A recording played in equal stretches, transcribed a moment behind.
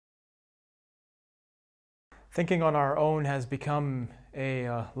Thinking on our own has become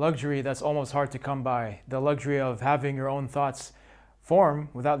a luxury that's almost hard to come by. The luxury of having your own thoughts form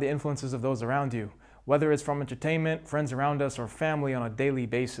without the influences of those around you, whether it's from entertainment, friends around us, or family on a daily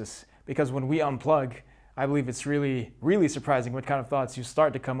basis. Because when we unplug, I believe it's really, really surprising what kind of thoughts you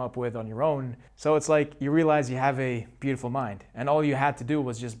start to come up with on your own. So it's like you realize you have a beautiful mind, and all you had to do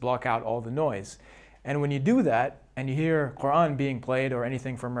was just block out all the noise. And when you do that, and you hear Quran being played or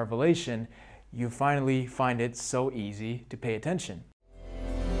anything from Revelation, you finally find it so easy to pay attention.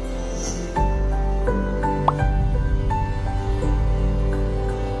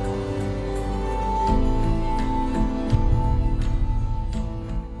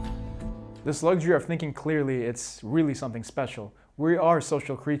 This luxury of thinking clearly, it's really something special. We are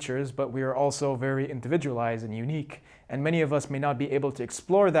social creatures, but we are also very individualized and unique. And many of us may not be able to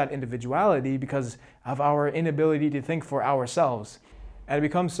explore that individuality because of our inability to think for ourselves. And it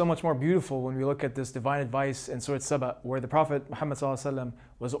becomes so much more beautiful when we look at this divine advice in Surah Saba, where the Prophet Muhammad ﷺ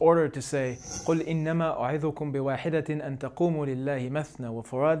was ordered to say, قُلْ إِنَّمَا أُعِذُكُمْ بِوَاحِدَةٍ أَن تَقُومُوا لِلَّهِ مَثْنَى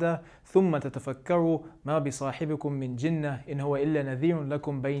وَفُرَادَى ثُمَّ تَتَفَكَّرُوا مَا بِصَاحِبِكُم مِّن جِنَّةٍ إِنْ هُوَ إِلَّا نَذِيرٌ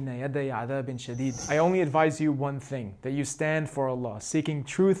لَكُمْ بَيْنَ يَدَيْ عَذَابٍ شَدِيدٍ. I only advise you one thing, that you stand for Allah, seeking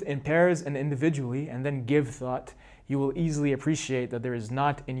truth in pairs and individually, and then give thought. You will easily appreciate that there is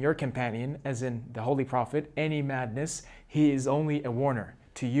not in your companion, as in the Holy Prophet, any madness. He is only a warner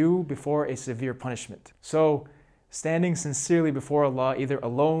to you before a severe punishment. So, standing sincerely before Allah, either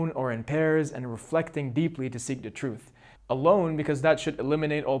alone or in pairs, and reflecting deeply to seek the truth. Alone, because that should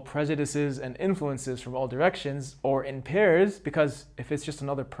eliminate all prejudices and influences from all directions, or in pairs, because if it's just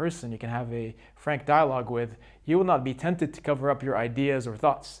another person you can have a frank dialogue with, you will not be tempted to cover up your ideas or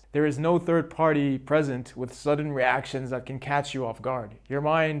thoughts. There is no third party present with sudden reactions that can catch you off guard. Your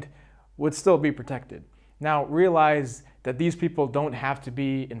mind would still be protected. Now, realize that these people don't have to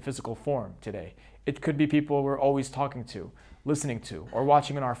be in physical form today. It could be people we're always talking to, listening to, or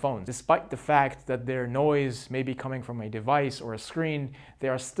watching on our phones. Despite the fact that their noise may be coming from a device or a screen, they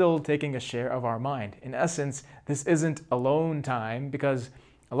are still taking a share of our mind. In essence, this isn't alone time, because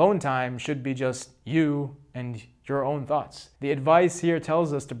alone time should be just you and your own thoughts. The advice here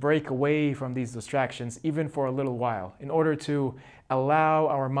tells us to break away from these distractions even for a little while, in order to allow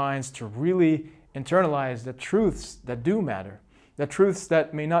our minds to really internalize the truths that do matter, the truths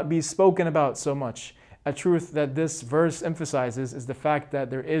that may not be spoken about so much. A truth that this verse emphasizes is the fact that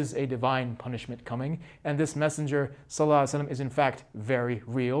there is a divine punishment coming, and this messenger ﷺ is in fact very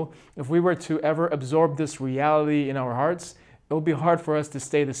real. If we were to ever absorb this reality in our hearts, it will be hard for us to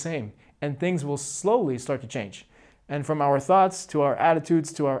stay the same, and things will slowly start to change. And from our thoughts to our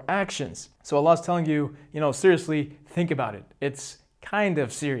attitudes to our actions. So Allah's telling you, seriously, think about it. It's kind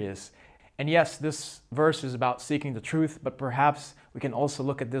of serious. And yes, this verse is about seeking the truth, but perhaps we can also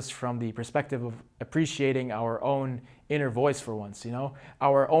look at this from the perspective of appreciating our own inner voice for once,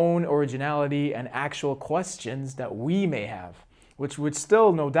 our own originality and actual questions that we may have, which would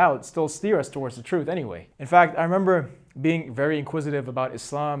still, no doubt, still steer us towards the truth anyway. In fact, I remember being very inquisitive about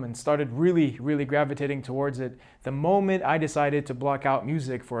Islam and started really, really gravitating towards it the moment I decided to block out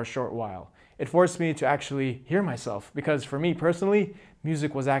music for a short while. It forced me to actually hear myself, because for me personally,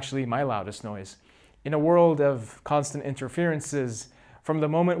 music was actually my loudest noise. In a world of constant interferences, from the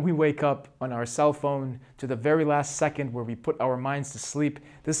moment we wake up on our cell phone to the very last second where we put our minds to sleep,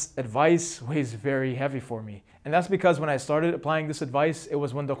 this advice weighs very heavy for me. And that's because when I started applying this advice, it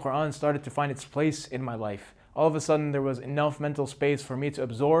was when the Quran started to find its place in my life. All of a sudden, there was enough mental space for me to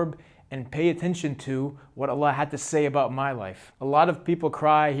absorb and pay attention to what Allah had to say about my life. A lot of people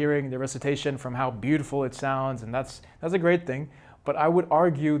cry hearing the recitation from how beautiful it sounds, and that's a great thing. But I would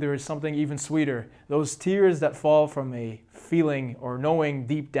argue there is something even sweeter. Those tears that fall from a feeling or knowing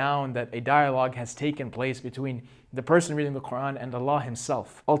deep down that a dialogue has taken place between the person reading the Quran and Allah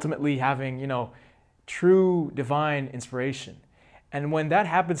Himself. Ultimately having, true divine inspiration. And when that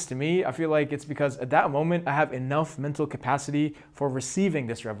happens to me, I feel like it's because at that moment I have enough mental capacity for receiving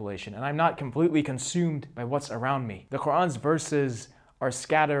this revelation, and I'm not completely consumed by what's around me. The Quran's verses are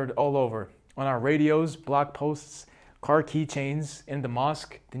scattered all over, on our radios, blog posts, car keychains, in the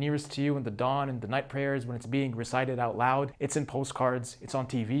mosque, the nearest to you in the dawn and the night prayers when it's being recited out loud. It's in postcards, it's on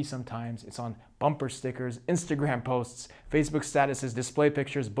TV sometimes, it's on bumper stickers, Instagram posts, Facebook statuses, display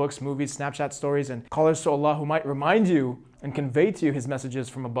pictures, books, movies, Snapchat stories, and callers to Allah who might remind you and convey to you His messages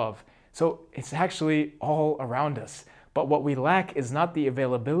from above. So it's actually all around us. But what we lack is not the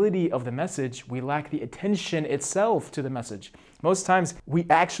availability of the message, we lack the attention itself to the message. Most times we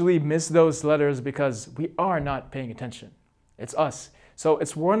actually miss those letters because we are not paying attention. It's us. So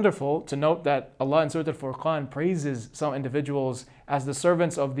it's wonderful to note that Allah in Surah Al-Furqan praises some individuals as the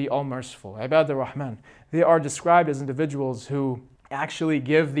servants of the All-Merciful, Ibad ar-Rahman. They are described as individuals who actually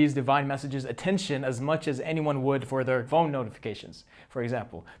give these divine messages attention as much as anyone would for their phone notifications, for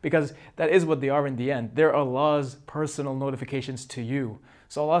example, because that is what they are in the end. They're Allah's personal notifications to you.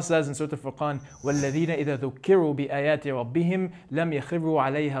 So Allah says in Surah Al-Furqan, وَالَّذِينَ إِذَا ذُكِّرُوا بِآيَاتِ رَبِّهِمْ لَمْ يَخِرُّوا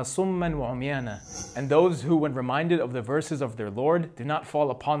عَلَيْهَا صُمًّا وَعُمْيَانًا. And those who, when reminded of the verses of their Lord, do not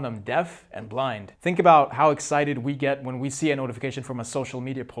fall upon them deaf and blind. Think about how excited we get when we see a notification from a social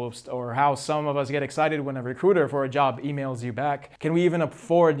media post, or how some of us get excited when a recruiter for a job emails you back. Can we even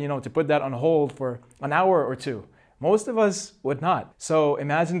afford, to put that on hold for an hour or two? Most of us would not. So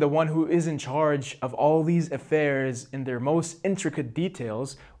imagine the one who is in charge of all these affairs in their most intricate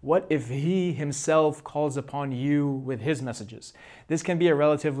details. What if he himself calls upon you with his messages? This can be a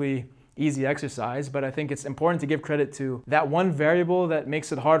relatively easy exercise, but I think it's important to give credit to that one variable that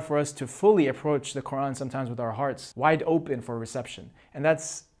makes it hard for us to fully approach the Quran sometimes with our hearts wide open for reception, and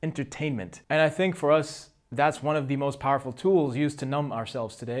that's entertainment. And I think for us, that's one of the most powerful tools used to numb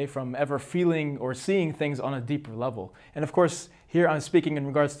ourselves today from ever feeling or seeing things on a deeper level. And of course, here I'm speaking in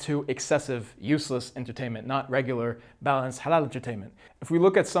regards to excessive, useless entertainment, not regular, balanced, halal entertainment. If we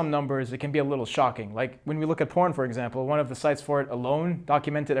look at some numbers, it can be a little shocking. Like when we look at porn, for example, one of the sites for it alone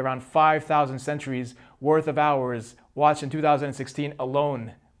documented around 5,000 centuries worth of hours watched in 2016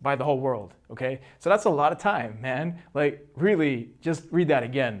 alone by the whole world, okay? So that's a lot of time, man. Like really, just read that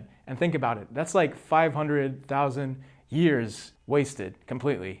again. And think about it. That's like 500,000 years wasted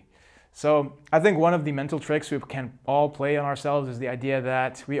completely. So I think one of the mental tricks we can all play on ourselves is the idea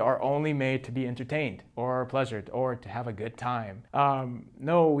that we are only made to be entertained or pleasured or to have a good time.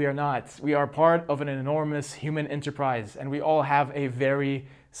 No, we are not. We are part of an enormous human enterprise, and we all have a very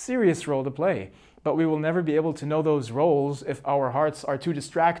serious role to play. But we will never be able to know those roles if our hearts are too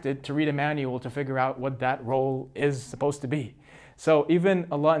distracted to read a manual to figure out what that role is supposed to be. So even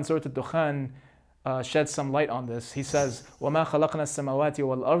Allah in Surah Al-Dukhan sheds some light on this. He says, وَمَا خَلَقْنَا السَّمَوَاتِ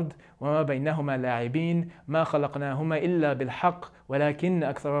وَالْأَرْضِ وَمَا بَيْنَهُمَا لَاعِبِينَ مَا خَلَقْنَاهُمَا إِلَّا بِالْحَقِّ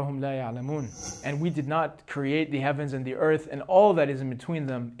وَلَكِنَّ أَكْثَرَهُمْ لَا يَعْلَمُونَ. And we did not create the heavens and the earth and all that is in between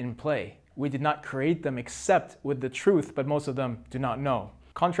them in play. We did not create them except with the truth, but most of them do not know.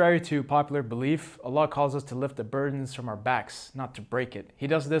 Contrary to popular belief, Allah calls us to lift the burdens from our backs, not to break it. He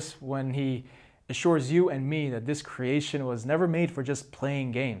does this when He assures you and me that this creation was never made for just playing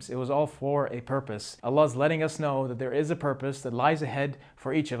games. It was all for a purpose. Allah is letting us know that there is a purpose that lies ahead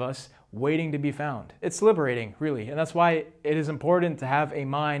for each of us, waiting to be found. It's liberating, really, and that's why it is important to have a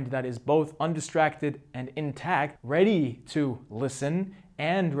mind that is both undistracted and intact, ready to listen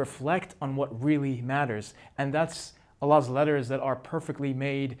and reflect on what really matters. And that's Allah's letters that are perfectly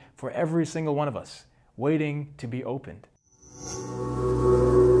made for every single one of us, waiting to be opened.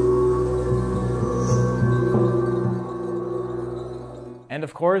 And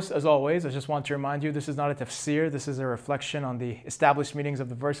of course, as always, I just want to remind you, this is not a tafsir, this is a reflection on the established meanings of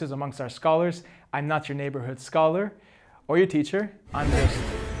the verses amongst our scholars. I'm not your neighborhood scholar or your teacher, I'm just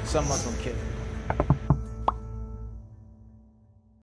some Muslim kid.